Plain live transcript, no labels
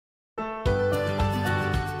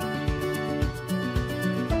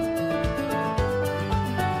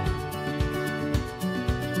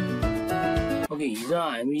Okay, हिजो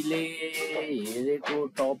हामीले हेरेको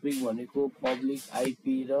टपिक भनेको पब्लिक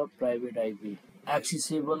आइपी र प्राइभेट आइपी।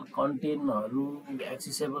 एक्सेसिबल कन्टेन्टहरू,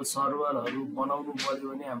 एक्सेसिबल सर्भरहरू बनाउनु पर्यो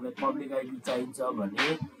भने हामीलाई पब्लिक आइपी चाहिन्छ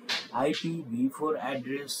भने IPv4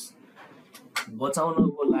 एड्रेस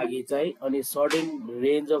बचाउनको लागि चाहिँ अनि सर्टेन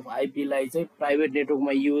रेन्ज अफ आइपीलाई चाहिँ प्राइभेट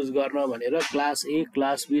नेटवर्कमा युज गर्न भनेर क्लास ए,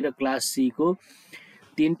 क्लास बी र क्लास सी को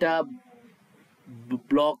तीनटा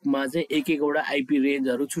ब्लकमा चाहिँ एक एकवटा आइपी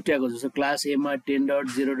रेन्जहरू छुट्याएको छ। जस्तो क्लास ए मा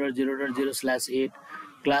 10.0.0.0/8,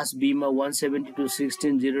 क्लास बी मा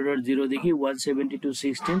 172.16.0.0 देखि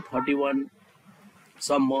 172.16.31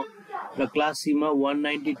 सम्म र क्लास सी मा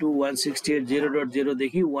 192.168.0.0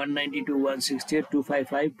 देखि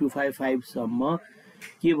 192.168.255.255 सम्म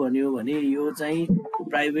के भन्यो भने यो चाहिँ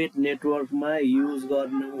प्राइभेट नेटवर्कमा युज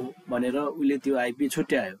गर्नु भनेर उले त्यो आइपी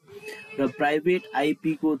छुट्यायो। र प्राइभेट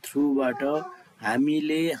आइपी को थ्रुबाट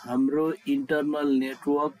हामीले हाम्रो इन्टरनल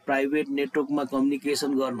नेटवर्क प्राइभेट नेटवर्कमा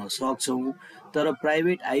कम्युनिकेसन गर्न सक्छौं। तर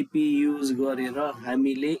प्राइभेट आइपी युज गरेर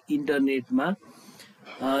हामीले इन्टरनेटमा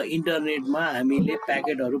हामीले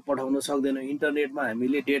प्याकेटहरू पठाउन सक्दैनौं, इन्टरनेटमा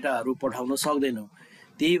हामीले डेटाहरू पठाउन सक्दैनौं।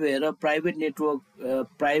 त्यही भएर private network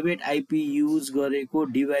private IP use गरेको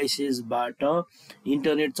डिभाइसेसबाट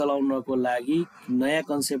इन्टरनेट चलाउनको लागि नयाँ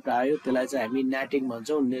कन्सेप्ट आयो। त्यसलाई चाहिँ हामी netting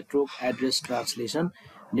भन्छौं, network address translation.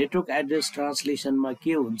 Network address ट्रान्सलेसनमा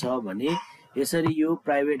के हुन्छ भने यसरी यो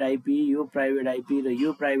प्राइभेट आइपी र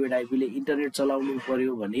यो प्राइभेट आइपीले इन्टरनेट चलाउनु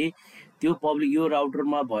पर्यो भने त्यो पब्लिक यो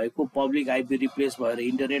राउटरमा भएको पब्लिक आइपी रिप्लेस भएर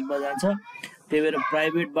इन्टरनेटमा जान्छ। त्यही भएर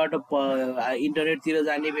प्राइभेटबाट इन्टरनेटतिर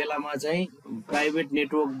जाने बेलामा चाहिँ प्राइभेट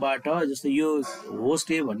नेटवर्कबाट, जस्तो यो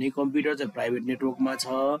होस्ट ए भन्ने कम्प्युटर चाहिँ प्राइभेट नेटवर्कमा छ,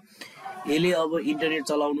 यसले अब इन्टरनेट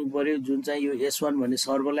चलाउनु पर्यो, जुन चाहिँ यो S1 भन्ने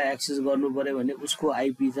सर्भरलाई एक्सेस गर्नु पर्यो भने उसको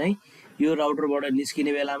आइपी चाहिँ यो राउटरबाट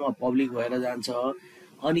निस्किने बेलामा पब्लिक भएर जान्छ।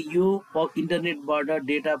 अनि यो इन्टरनेटबाट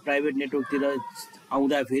डेटा प्राइभेट नेटवर्कतिर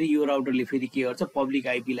आउँदा फेरि यो राउटरले फेरि के गर्छ, पब्लिक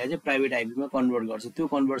आइपीलाई चाहिँ प्राइभेट आइपीमा कन्भर्ट गर्छ। त्यो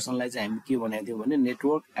कन्भर्सनलाई चाहिँ हामी के भनेको थियौँ भने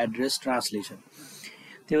नेटवर्क एड्रेस ट्रान्सलेसन।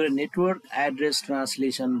 त्यही भएर नेटवर्क एड्रेस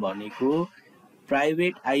ट्रान्सलेसन भनेको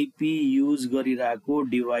प्राइभेट आइपी युज गरिरहेको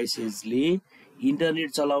डिभाइसेसले इन्टरनेट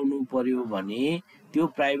चलाउनु पर्यो भने त्यो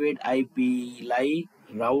प्राइभेट आइपीलाई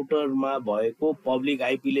राउटरमा भएको पब्लिक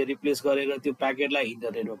आइपीले रिप्लेस गरेर त्यो प्याकेटलाई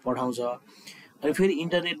इन्टरनेटमा पठाउँछ। अनि फेरि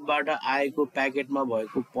इन्टरनेटबाट आएको प्याकेटमा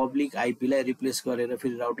भएको पब्लिक आइपीलाई रिप्लेस गरेर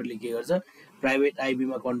फेरि राउटरले के गर्छ, प्राइभेट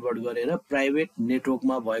आइपीमा कन्भर्ट गरेर प्राइभेट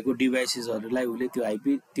नेटवर्कमा भएको डिभाइसेसहरूलाई उसले त्यो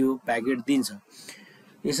आइपी त्यो प्याकेट दिन्छ।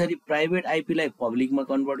 यसरी प्राइभेट आइपीलाई पब्लिकमा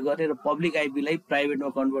कन्भर्ट गरेर पब्लिक आइपीलाई प्राइभेटमा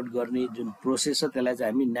कन्भर्ट गर्ने जुन प्रोसेस छ त्यसलाई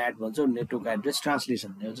चाहिँ हामी नेट भन्छौँ, नेटवर्क एड्रेस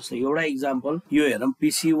ट्रान्सलेसन। जस्तो एउटा इक्जाम्पल यो हेरौँ,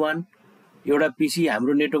 PC1 एउटा पीसी,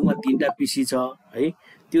 हाम्रो नेटवर्कमा तीनटा पीसी छ है।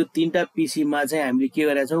 त्यो तीनटा पीसीमा चाहिँ हामीले के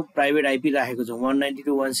गरेका छौँ, प्राइभेट आइपी राखेको छौँ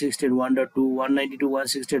 192.168.1.2,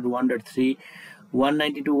 192.168.1.3,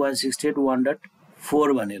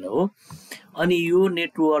 192.168.1.4 भनेर हो। अनि यो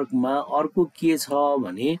नेटवर्कमा अर्को के छ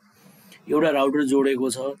भने एउटा राउटर जोडेको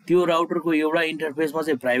छ, त्यो राउटरको एउटा इन्टरफेसमा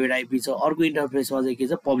चाहिँ प्राइभेट आइपी छ, अर्को इन्टरफेसमा चाहिँ के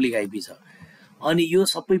छ, पब्लिक आइपी छ। अनि यो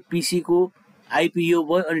सबै पीसी को आइपी यो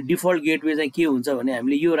भयो। अनि डिफल्ट गेटवे चाहिँ के हुन्छ भने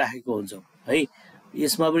हामीले यो राखेको हुन्छौँ है।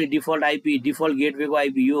 यसमा पनि डिफल्ट आइपी, डिफल्ट गेटवेको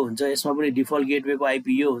आइपी यो हुन्छ, यसमा पनि डिफल्ट गेटवेको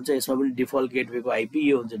आइपी यो हुन्छ, यसमा पनि डिफल्ट गेटवेको आइपी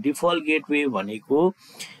यो हुन्छ। डिफल्ट गेटवे भनेको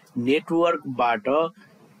नेटवर्कबाट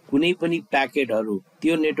कुनै पनि प्याकेटहरू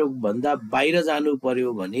त्यो नेटवर्क भन्दा बाहिर जानु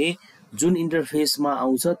पर्यो भने जुन इन्टरफेसमा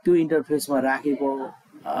आउँछ त्यो इन्टरफेसमा राखेको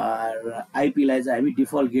आइपीलाई चाहिँ हामी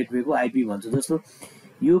डिफल्ट गेटवेको आइपी भन्छौँ। जस्तो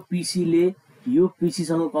यो पीसीले यो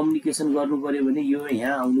पीसीसँग कम्युनिकेसन गर्नु पर्यो भने यो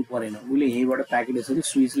यहाँ आउनु परेन, उसले यहीँबाट प्याकेट यसरी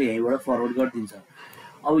स्विचले यहीँबाट फरवर्ड गरिदिन्छ।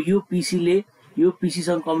 अब यो पीसीले यो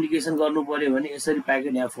पीसीसँग कम्युनिकेसन गर्नु पर्यो भने यसरी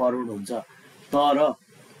प्याकेट यहाँ फरवर्ड हुन्छ। तर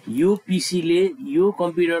यो पीसीले यो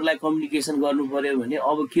कम्प्युटरलाई कम्युनिकेसन गर्नु पर्यो भने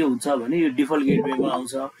अब के हुन्छ भने यो डिफल्ट गेटवेमा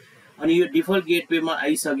आउँछ। अनि यो डिफल्ट गेटवेमा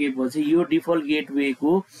आइसकेपछि यो डिफल्ट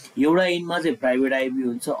गेटवेको एउटा इनमा चाहिँ प्राइभेट आइपी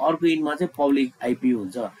हुन्छ, अर्को इनमा चाहिँ पब्लिक आइपी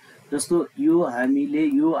हुन्छ। जस्तो यो हामीले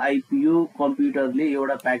यो आइपी यो कम्प्युटरले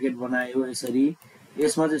एउटा प्याकेट बनायो यसरी,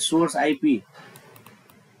 यसमा चाहिँ सोर्स आइपी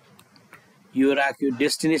यो राख्यो,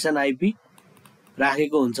 डेस्टिनेसन आइपी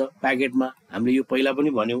राखेको हुन्छ प्याकेटमा, हामीले यो पहिला पनि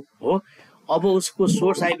भन्यौं हो। अब उसको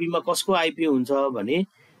सोर्स आइपीमा कसको आइपी हुन्छ भने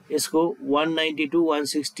यसको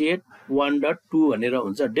 192.168.1.2 भनेर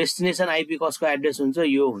हुन्छ। डेस्टिनेसन आइपी कसको एड्रेस हुन्छ,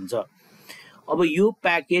 यो हुन्छ। अब यो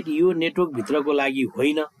प्याकेट यो नेटवर्क भित्रको लागि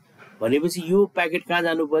होइन भनेपछि यो प्याकेट कहाँ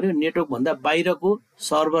जानु पर्यो, नेटवर्क भन्दा बाहिरको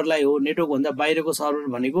सर्भरलाई हो। नेटवर्क भन्दा बाहिरको सर्भर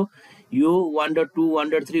भनेको यो 1.2,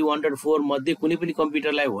 1.3, 1.4 मध्ये कुनै पनि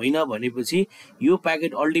कम्प्युटरलाई होइन भनेपछि यो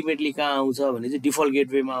प्याकेट अल्टिमेटली कहाँ आउँछ भने चाहिँ डिफल्ट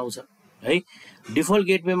गेटवेमा आउँछ है। डिफल्ट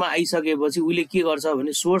गेटवेमा आइसकेपछि उले के गर्छ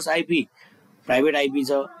भने सोर्स आइपी प्राइभेट आइपी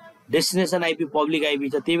छ, डेस्टिनेसन आइपी पब्लिक आइपी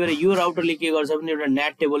छ। त्यही भएर यो राउटरले के गर्छ भने एउटा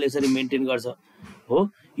नेट टेबल यसरी मेन्टेन गर्छ हो।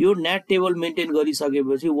 यो नेट टेबल मेन्टेन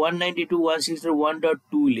गरिसकेपछि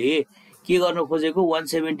 192.168.1.2 ले के गर्न खोजेको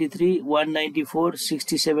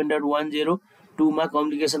 173.194.67.102 मा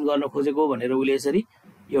कम्युनिकेसन गर्न खोजेको भनेर उसले यसरी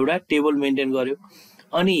एउटा टेबल मेन्टेन गर्यो।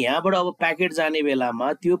 अनि यहाँबाट अब प्याकेट जाने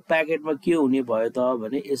बेलामा त्यो प्याकेटमा के हुने भयो त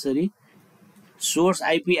भने यसरी सोर्स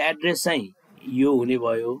आइपी एड्रेस चाहिँ यो हुने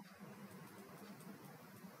भयो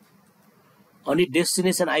अनि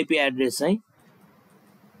डेस्टिनेसन आइपी एड्रेस चाहिँ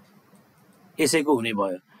यसैको हुने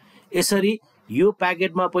भयो। यसरी यो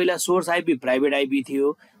प्याकेटमा पहिला सोर्स आइपी प्राइभेट आइपी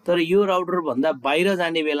थियो, तर यो राउटर भन्दा बाहिर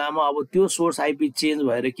जाने बेलामा अब त्यो सोर्स आइपी चेन्ज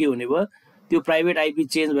भएर के हुने भयो, त्यो प्राइभेट आइपी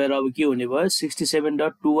चेन्ज भएर अब के हुने भयो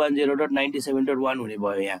 67.210.97.1 हुने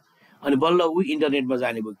भयो यहाँ। अनि बल्ल ऊ इन्टरनेटमा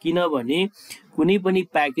जाने भयो। किनभने कुनै पनि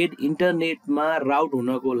प्याकेट इन्टरनेटमा राउट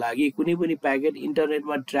हुनको लागि, कुनै पनि प्याकेट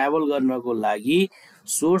इन्टरनेटमा ट्राभल गर्नको लागि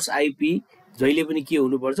सोर्स आइपी जहिले पनि के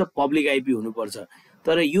हुनुपर्छ, पब्लिक आइपी हुनुपर्छ।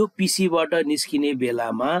 तर यो पीसीबाट निस्किने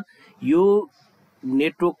बेलामा यो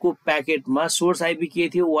नेटवर्कको प्याकेटमा सोर्स आइपी के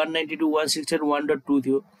थियो 192.168.1.2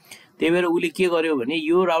 थियो। त्यही भएर उसले के गर्यो भने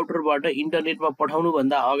यो राउटरबाट इन्टरनेटमा पठाउनु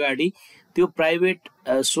भन्दा अगाडि त्यो प्राइभेट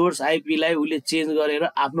सोर्स आइपीलाई उसले चेन्ज गरेर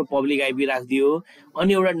आफ्नो पब्लिक आइपी राखिदियो।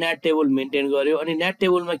 अनि एउटा नेट टेबल मेन्टेन गर्यो। अनि नेट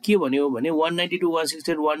टेबलमा के भन्यो भने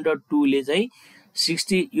 192.168.1.2 ले चाहिँ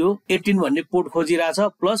 18 भन्ने पोर्ट खोजिरहेछ,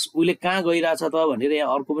 प्लस उसले कहाँ गइरहेछ त भनेर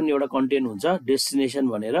यहाँ अर्को पनि एउटा कन्टेन्ट हुन्छ डेस्टिनेसन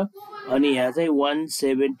भनेर। अनि यहाँ चाहिँ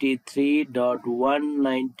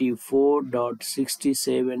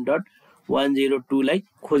 173.194.67.102 लाई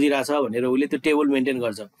खोजिरहेछ भनेर उसले त्यो टेबल मेन्टेन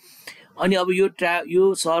गर्छ। अनि अब यो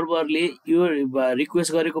सर्भरले यो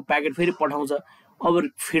रिक्वेस्ट गरेको प्याकेट फेरि पठाउँछ। अब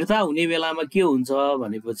फिर्ता हुने बेलामा के हुन्छ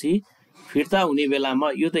भनेपछि फिर्ता हुने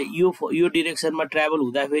बेलामा यो त यो डिरेक्सनमा ट्राभल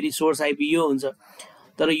हुँदाखेरि सोर्स आइपी यो हुन्छ,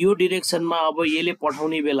 तर यो डिरेक्सनमा अब यसले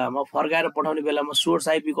पठाउने बेलामा फर्काएर पठाउने बेलामा सोर्स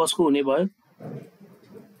आइपी कसको हुने भयो,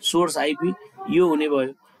 सोर्स आइपी यो हुने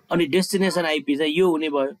भयो। अनि डेस्टिनेसन आइपी चाहिँ यो हुने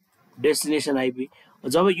भयो, डेस्टिनेसन आइपी।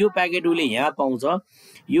 जब यो प्याकेट उसले यहाँ पाउँछ,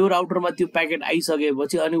 यो राउटरमा त्यो प्याकेट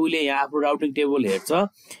आइसकेपछि अनि उसले यहाँ आफ्नो राउटिङ टेबल हेर्छ,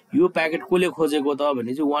 यो प्याकेट कसले खोजेको त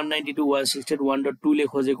भने चाहिँ 192.168.1.2 ले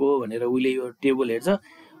खोजेको हो भनेर उसले यो टेबल हेर्छ।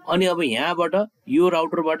 अनि अब यहाँबाट यो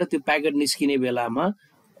राउटरबाट त्यो प्याकेट निस्किने बेलामा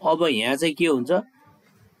अब यहाँ चाहिँ के हुन्छ,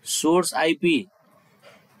 सोर्स आइपी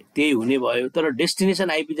त्यही हुने भयो, तर डेस्टिनेसन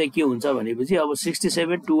आइपी चाहिँ के हुन्छ भनेपछि अब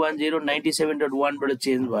 67.210.97.1 बाट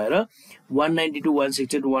चेन्ज भएर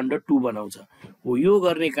 192.168.1.2 बनाउँछ। हो यो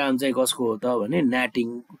गर्ने काम चाहिँ कसको हो त भने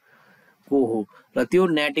नेटिङ को हो। र त्यो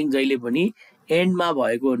नेटिङ जहिले पनि एन्डमा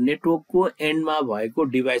भएको नेटवर्कको एन्डमा भएको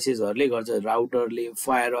डिभाइसेसहरूले गर्छ, राउटरले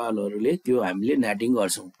फायरवलहरूले त्यो हामीले नेटिङ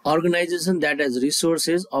गर्छौं। Organisation that has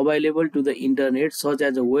resources available to the internet such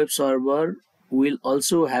as a web server will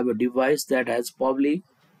also have a device that has public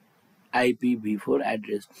IPv4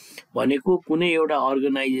 address. भनेको कुनै एउटा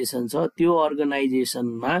अर्गनाइजेसन छ, त्यो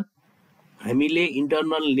अर्गनाइजेसनमा हामीले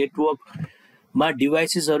इन्टरनल नेटवर्कमा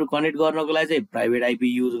डिभाइसेसहरू कनेक्ट गर्नको लागि चाहिँ प्राइभेट आइपी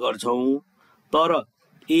युज गर्छौं। तर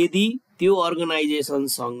यदि त्यो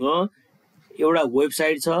अर्गनाइजेसनसँग एउटा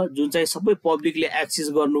वेबसाइट छ जुन चाहिँ सबै पब्लिकले एक्सेस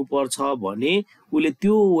गर्नुपर्छ भने उसले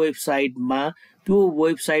त्यो वेबसाइटमा त्यो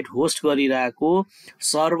वेबसाइट होस्ट गरिरहेको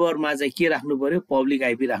सर्भरमा चाहिँ के राख्नु पर्यो, पब्लिक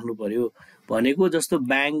आइपी राख्नु पर्यो। भनेको जस्तो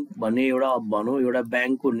बैंक भन्ने एउटा भनौँ एउटा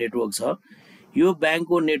बैंकको नेटवर्क छ, यो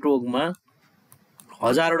बैंकको नेटवर्कमा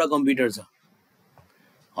हजारवटा कम्प्युटर छ,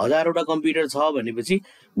 हजारवटा कम्प्युटर छ भनेपछि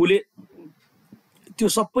उसले त्यो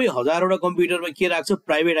सबै हजारवटा कम्प्युटरमा के राख्छ,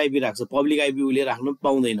 प्राइभेट आइपी राख्छ, पब्लिक आइपी उसले राख्न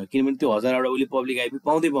पाउँदैन। किनभने त्यो हजारवटा उसले पब्लिक आइपी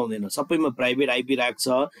पाउँदैन, सबैमा प्राइभेट आइपी राख्छ।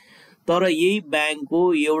 तर यही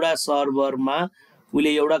बैंकको एउटा सर्भरमा उसले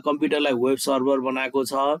एउटा कम्प्युटरलाई वेब सर्भर बनाएको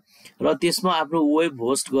छ र त्यसमा आफ्नो वेब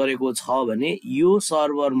होस्ट गरेको छ भने यो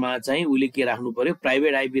सर्भरमा चाहिँ उसले के राख्नु पर्यो,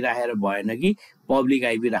 प्राइभेट आइपी राखेर भएन कि पब्लिक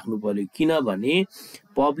आइपी राख्नु पर्यो। किनभने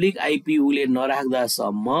पब्लिक आइपी उसले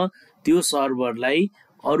नराख्दासम्म त्यो सर्भरलाई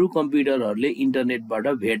अरु कम्प्युटरहरूले इन्टरनेटबाट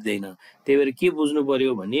भेट्दैन। त्यही भएर के बुझ्नु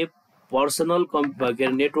पर्यो भने पर्सनल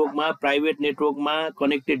नेटवर्कमा प्राइभेट नेटवर्कमा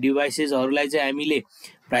कनेक्टेड डिभाइसेसहरूलाई चाहिँ हामीले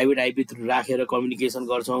प्राइभेट आइपी राखेर कम्युनिकेसन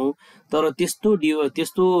गर्छौं। तर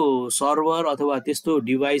त्यस्तो सर्भर अथवा त्यस्तो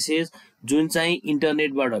डिभाइसेस जुन चाहिँ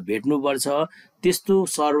इन्टरनेटबाट भेट्नुपर्छ त्यस्तो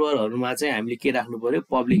सर्भरहरूमा चाहिँ हामीले के राख्नु पर्यो,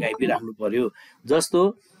 पब्लिक आइपी राख्नु पर्यो।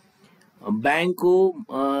 जस्तो बैंकको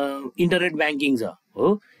इन्टरनेट बैंकिङ छ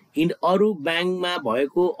हो, अरु बैंकमा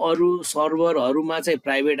भएको अरु सर्भरहरूमा चाहिँ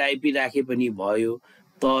प्राइभेट आइपी राखे पनि भयो,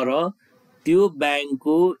 तर त्यो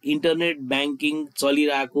बैंकको इन्टरनेट बैंकिङ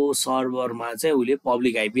चलिरहेको सर्भरमा चाहिँ उसले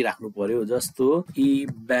पब्लिक आइपी राख्नु पर्यो। जस्तो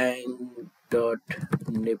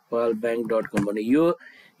ebank.nepalbank.com भन्ने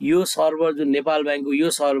यो सर्भर जुन नेपाल बैंकको यो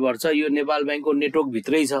सर्भर छ, यो नेपाल बैंकको नेटवर्क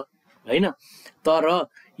भित्रै छ हैन। तर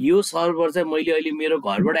यो सर्भर चाहिँ मैले अहिले मेरो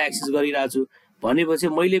घरबाट एक्सेस गरिरहेको छु भनेपछि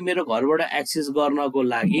मैले मेरो घरबाट एक्सेस गर्नको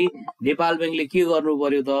लागि नेपाल बैंकले के गर्नु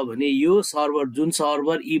पर्यो त भने यो सर्भर जुन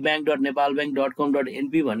सर्भर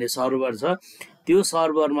ebank.nepalbank.com.np भन्ने सर्भर छ त्यो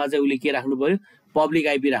सर्भरमा चाहिँ उले के राख्नु पर्यो पब्लिक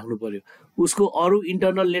आईपी राख्नु पर्यो। उसको अरु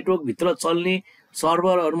इन्टरनल नेटवर्क भित्र चल्ने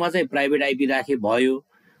सर्भरहरुमा चाहिँ प्राइभेट आईपी राखे भयो।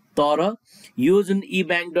 तर यो जुन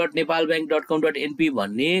ebank.nepalbank.com.np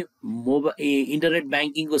भन्ने इन्टरनेट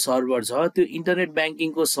ब्याङ्किङको सर्भर छ त्यो इन्टरनेट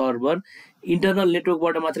ब्याङ्किङको सर्भर इन्टरनल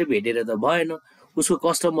नेटवर्कबाट मात्रै भेटेर त भएन। उसको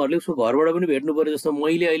कस्टमरले उसको घरबाट पनि भेट्नु पर्यो। जस्तो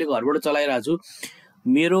मैले अहिले घरबाट चलाइरहेको छु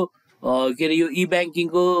मेरो के अरे यो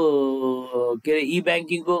ई-ब्याङ्किङको के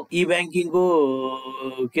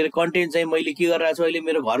अरे कन्टेन्ट चाहिँ मैले के गरिरहेको छु अहिले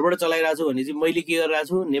मेरो घरबाट चलाइरहेको छु भने चाहिँ मैले के गरिरहेको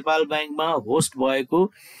छु नेपाल ब्याङ्कमा होस्ट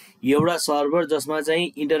भएको एउटा सर्भर जसमा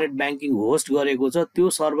चाहिँ इन्टरनेट ब्याङ्किङ होस्ट गरेको छ त्यो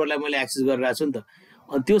सर्भरलाई मैले एक्सेस गरिरहेको छु नि त।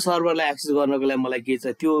 अनि त्यो सर्भरलाई एक्सेस गर्नको लागि मलाई के छ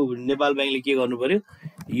त्यो नेपाल ब्याङ्कले के गर्नु पर्यो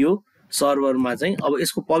यो सर्भरमा चाहिँ अब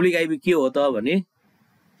यसको पब्लिक आईपी के हो त भने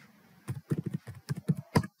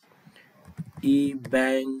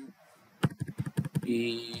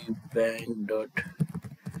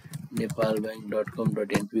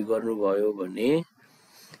ebank.nepalbank.com.np गर्नुभयो भने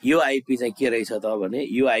यो आईपी चाहिँ के रहेछ त भने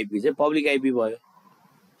यो आईपी चाहिँ पब्लिक आईपी भयो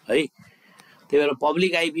है। त्यही भएर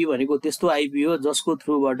पब्लिक आईपी भनेको त्यस्तो आईपी हो जसको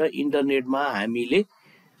थ्रुबाट इन्टरनेटमा हामीले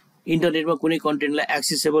इन्टरनेटमा कुनै कन्टेन्टलाई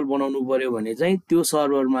एक्सेसेबल बनाउनु पर्यो भने चाहिँ त्यो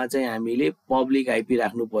सर्भरमा चाहिँ हामीले पब्लिक आईपी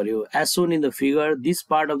राख्नु पर्यो। As Son in the figure this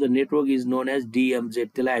part of the network is known as DMZ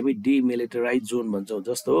त्यसलाई हामी डिमिलिटराइज जोन भन्छौँ।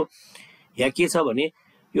 जस्तो यहाँ के छ भने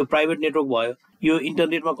यो प्राइभेट नेटवर्क भयो यो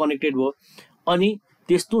इन्टरनेटमा कनेक्टेड भयो अनि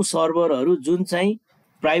त्यस्तो सर्भरहरू जुन चाहिँ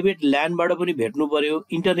प्राइभेट ल्यान्डबाट पनि भेट्नु पर्यो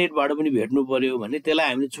इन्टरनेटबाट पनि भेट्नु पर्यो भने त्यसलाई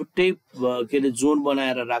हामीले छुट्टै के अरे जोन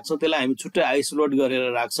बनाएर राख्छौँ। त्यसलाई हामी छुट्टै आइसोलेट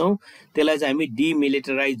गरेर राख्छौँ। त्यसलाई चाहिँ हामी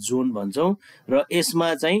डिमिलिटराइज जोन भन्छौँ र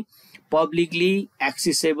यसमा चाहिँ पब्लिकली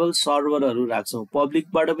एक्सेसेबल सर्भरहरू राख्छौँ।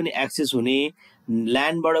 पब्लिकबाट पनि एक्सेस हुने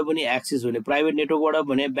ल्यान्डबाट पनि एक्सेस हुने प्राइभेट नेटवर्कबाट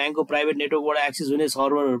भने ब्याङ्कको प्राइभेट नेटवर्कबाट एक्सेस हुने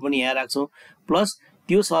सर्भरहरू पनि यहाँ राख्छौँ। प्लस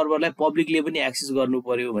त्यो सर्भरलाई पब्लिकले पनि एक्सेस गर्नु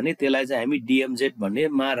पर्यो भने त्यसलाई चाहिँ हामी डीएमजेड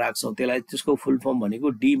भन्नेमा राख्छौँ। त्यसलाई त्यसको फुल फर्म भनेको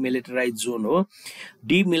डिमिलिटराइज जोन हो।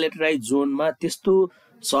 डिमिलिटराइज जोनमा त्यस्तो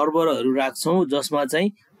सर्भरहरू राख्छौँ जसमा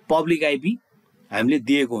चाहिँ पब्लिक आईपी हामीले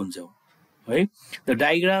दिएको हुन्छौँ है। The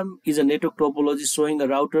diagram is a network topology शोइङ the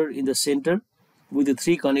router in the centre with the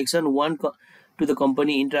 3 connection one to the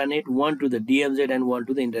company internet one to the DMZ and one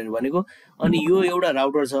to the internet भनेको। अनि यो एउटा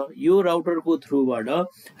राउटर छ यो राउटरको थ्रुबाट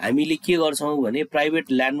हामीले के गर्छौँ भने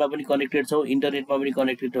प्राइभेट ल्यान्डमा पनि कनेक्टेड छौँ इन्टरनेटमा पनि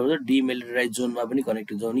कनेक्टेड छौँ डिमिलिटराइज जोनमा पनि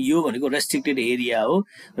कनेक्टेड छौँ। यो भनेको रेस्ट्रिक्टेड एरिया हो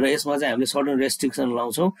र यसमा चाहिँ हामीले सर्टन रेस्ट्रिक्सन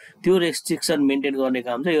लाउँछौँ। त्यो रेस्ट्रिक्सन मेन्टेन गर्ने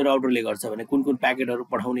काम चाहिँ यो राउटरले गर्छ भने कुन कुन प्याकेटहरू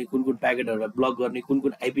पठाउने कुन कुन प्याकेटहरूलाई ब्लक गर्ने कुन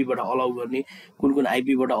कुन आइपीबाट अलाउ गर्ने कुन कुन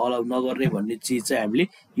आइपीबाट अलाउ नगर्ने भन्ने चिज चाहिँ हामीले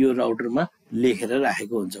यो राउटरमा लेखेर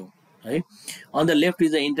राखेको हुन्छौँ है। On the left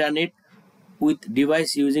is the internet with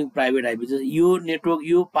device using private IP. यो नेटवर्क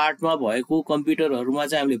यो पार्टमा भएको कम्प्युटरहरूमा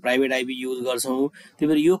चाहिँ हामीले प्राइभेट आइपी युज गर्छौँ। त्यही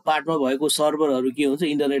भएर यो पार्टमा भएको सर्भरहरू के हुन्छ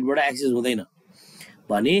इन्टरनेटबाट एक्सेस हुँदैन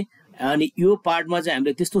भने अनि यो पार्टमा चाहिँ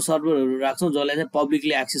हामीले त्यस्तो सर्भरहरू राख्छौँ जसलाई चाहिँ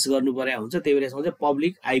पब्लिकले एक्सेस गर्नु पर्ने हुन्छ। त्यही भएर यसमा चाहिँ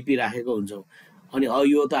पब्लिक आइपी राखेको हुन्छौँ। अनि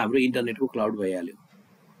यो त हाम्रो इन्टरनेटको क्लाउड भइहाल्यो।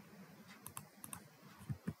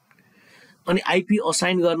 अनि आइपी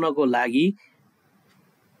असाइन गर्नको लागि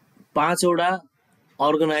 5 वटा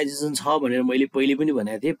अर्गनाइजेसन छ भनेर मैले पहिले पनि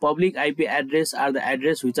भनेको थिएँ। Public IP address are the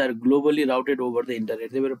address which are globally routed over the internet.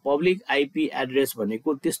 त्यही भएर पब्लिक आइपी एड्रेस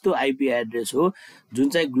भनेको त्यस्तो आइपी एड्रेस हो जुन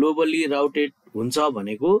चाहिँ ग्लोबली राउटेड हुन्छ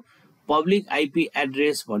भनेको। पब्लिक आइपी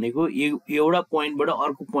एड्रेस भनेको एउटा पोइन्टबाट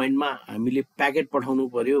अर्को पोइन्टमा हामीले प्याकेट पठाउनु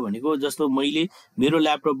पर्यो भनेको। जस्तो मैले मेरो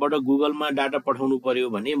ल्यापटपबाट गुगलमा डाटा पठाउनु पर्यो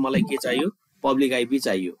भने मलाई के चाहियो पब्लिक आइपी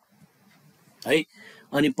चाहियो है।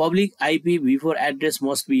 अनि public IP before address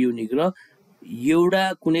must be unique र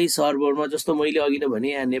एउटा कुनै सर्भरमा जस्तो मैले अघि नै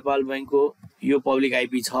भने यहाँ नेपाल बैंकको यो पब्लिक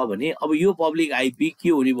आइपी छ भने अब यो पब्लिक आइपी के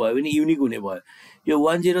हुने भयो भने युनिक हुने भयो। यो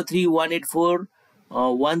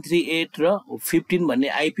 103.184.138 र 15 भन्ने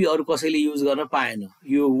आइपी अरू कसैले युज गर्न पाएन।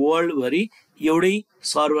 यो वर्ल्डभरि एउटै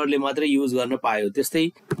सर्भरले मात्रै युज गर्न पायो।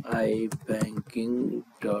 त्यस्तै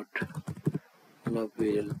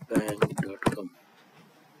ibanking.nabilbank.com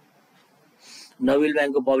नबिल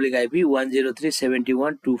ब्याङ्कको पब्लिक आइपी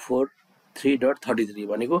 103.71.243.33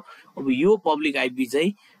 भनेको अब यो पब्लिक आइपी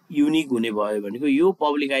चाहिँ युनिक हुने भयो भनेको यो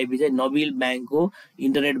पब्लिक आइपी चाहिँ नबिल ब्याङ्कको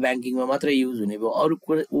इन्टरनेट ब्याङ्किङमा मात्रै युज हुने भयो। अरू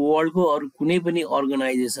वर्ल्डको अरू कुनै पनि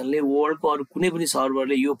अर्गनाइजेसनले वर्ल्डको अरू कुनै पनि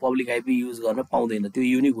सर्भरले यो पब्लिक आइपी युज गर्न पाउँदैन। त्यो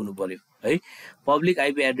युनिक हुनु पर्यो है। Public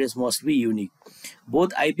IP address must be unique. Both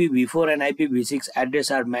IPv4 and IPv6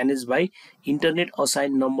 address are manage by internet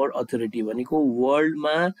assign number authority भनेको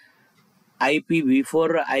वर्ल्डमा IPv4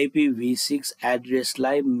 र IPv6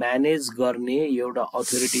 एड्रेसलाई म्यानेज गर्ने एउटा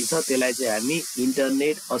अथोरिटी छ, त्यसलाई चाहिँ हामी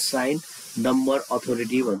इन्टरनेट असाइन नम्बर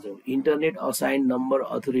अथोरिटी भन्छौँ। इन्टरनेट असाइन नम्बर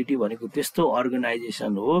अथोरिटी भनेको त्यस्तो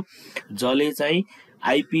अर्गनाइजेसन हो जसले चाहिँ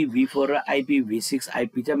IPv4 र IPv6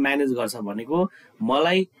 आइपी चाहिँ म्यानेज गर्छ। भनेको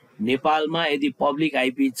मलाई नेपालमा यदि पब्लिक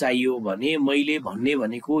आइपी चाहियो भने मैले भन्ने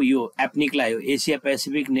भनेको यो एप्निकलाई हो, Asia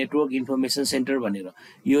Pacific network information centre भनेर।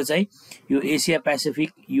 यो चाहिँ यो एसिया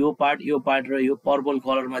पेसिफिक यो पार्ट र यो पर्पल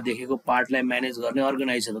कलरमा देखेको पार्टलाई म्यानेज गर्ने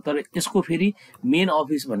अर्गनाइजेसन हो। तर यसको फेरि मेन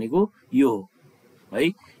अफिस भनेको यो हो है,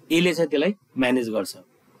 यसले चाहिँ त्यसलाई म्यानेज गर्छ।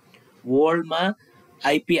 वर्ल्डमा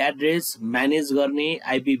आइपी एड्रेस म्यानेज गर्ने,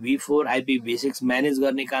 IPv4 IPv6 म्यानेज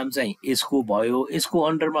गर्ने काम चाहिँ यसको भयो। यसको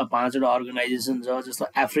अन्डरमा 5 वटा अर्गनाइजेसन छ, जस्तो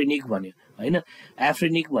एफ्रिनिक भन्यो हैन।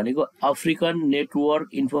 एफ्रिनिक भनेको अफ्रिकन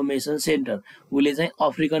नेटवर्क इन्फर्मेसन सेन्टर, उसले चाहिँ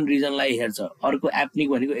अफ्रिकन रिजनलाई हेर्छ। अर्को एप्निक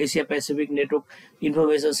भनेको Asia Pacific network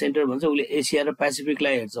information centre भन्छ, उसले एसिया र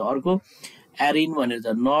पेसिफिकलाई हेर्छ। अर्को एरिन भनेर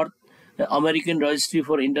छ, north American registry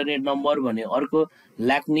for internet number भन्यो। अर्को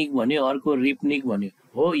ल्याक्निक भन्यो, अर्को रिपनिक भन्यो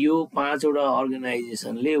हो। यो 5 वटा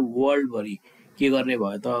अर्गनाइजेसनले वर्ल्डभरि के गर्ने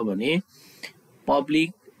भयो त भने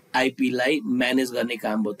पब्लिक आइपीलाई म्यानेज गर्ने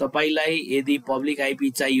काम भयो। तपाईलाई यदि पब्लिक आइपी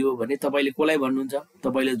चाहियो भने तपाईले कसलाई भन्नुहुन्छ?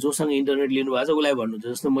 तपाईले जोसँग इन्टरनेट लिनु भएको छ उसलाई भन्नुहुन्छ।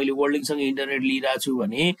 जस्तो मैले वर्ल्डिङसँग इन्टरनेट लिइरहेको छु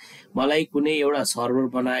भने मलाई कुनै एउटा सर्भर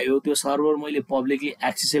बनायो, त्यो सर्भर मैले पब्लिकली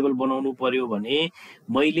एक्सेसेबल बनाउनु पर्यो भने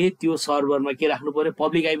मैले त्यो सर्भरमा के राख्नु पर्यो?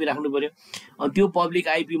 पब्लिक आइपी राख्नु पर्यो। अनि त्यो पब्लिक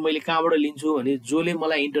आइपी मैले कहाँबाट लिन्छु भने जसले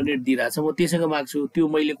मलाई इन्टरनेट दिइरहेछ म त्यसैसँग माग्छु। त्यो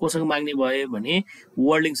मैले कोसँग माग्ने भए भने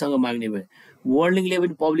वर्ल्डिङसँग माग्ने भए। वर्ल्डिङले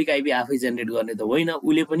पनि पब्लिक आइपी आफै जेनेरेट गर्ने त होइन,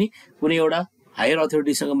 उसले पनि कुनै एउटा हायर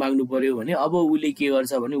अथोरिटीसँग माग्नु पर्यो भने अब उसले के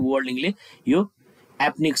गर्छ भने वर्ल्डिङले यो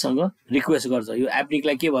एप्निकसँग रिक्वेस्ट गर्छ। यो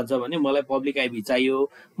एप्निकलाई के भन्छ भने मलाई पब्लिक आइपी चाहियो,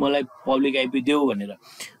 मलाई पब्लिक आइपी देऊ भनेर।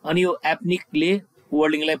 अनि यो एप्निकले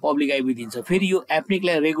वर्ल्डिङलाई पब्लिक आइपी दिन्छ। फेरि यो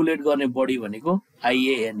एप्निकलाई रेगुलेट गर्ने बडी भनेको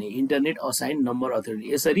IANA internet assign number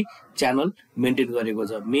authority. यसरी च्यानल मेन्टेन गरेको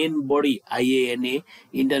छ। Main body IANA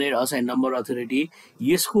internet assign number authority.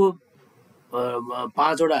 यसको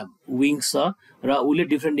 5 वटा विङ्स छ र उसले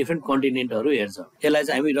डिफ्रेन्ट कन्टिनेन्टहरू हेर्छ। यसलाई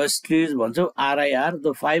चाहिँ हामी रजिस्ट्रिज भन्छौँ। RIR,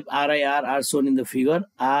 the 5 RIR are shown in the figure.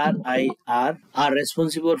 RIR are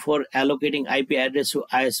responsible for allocating IP address to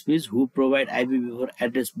ISPs who provide IPv4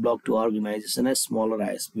 address block to organization as smaller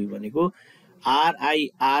ISP भनेको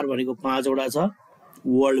RIR भनेको 5 वटा छ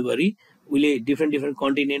वर्ल्डभरि। उसले डिफ्रेन्ट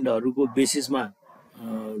कन्टिनेन्टहरूको बेसिसमा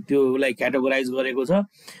त्योलाई क्याटेगोराइज गरेको छ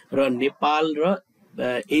र नेपाल र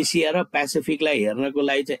एसिया र पेसिफिकलाई हेर्नको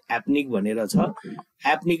लागि चाहिँ एप्निक भनेर छ।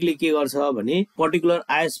 एप्निकले के गर्छ भने पर्टिकुलर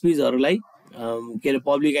आइएसपीजहरूलाई के अरे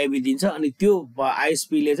पब्लिक आइपी दिन्छ, अनि त्यो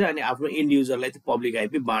आइएसपीले चाहिँ अनि आफ्नो इन्ड युजरलाई चाहिँ पब्लिक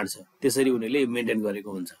आइपी बाँड्छ। त्यसरी उनीहरूले मेन्टेन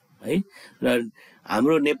गरेको हुन्छ है। र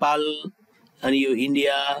हाम्रो नेपाल अनि यो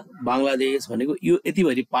इन्डिया बङ्गलादेश भनेको यो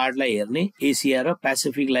यतिभरि पार्टलाई हेर्ने, एसिया र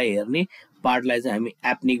पेसिफिकलाई हेर्ने पार्टलाई चाहिँ हामी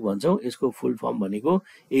एप्निक भन्छौँ। यसको फुल फर्म भनेको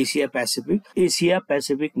Asia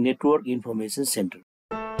Pacific network information centre.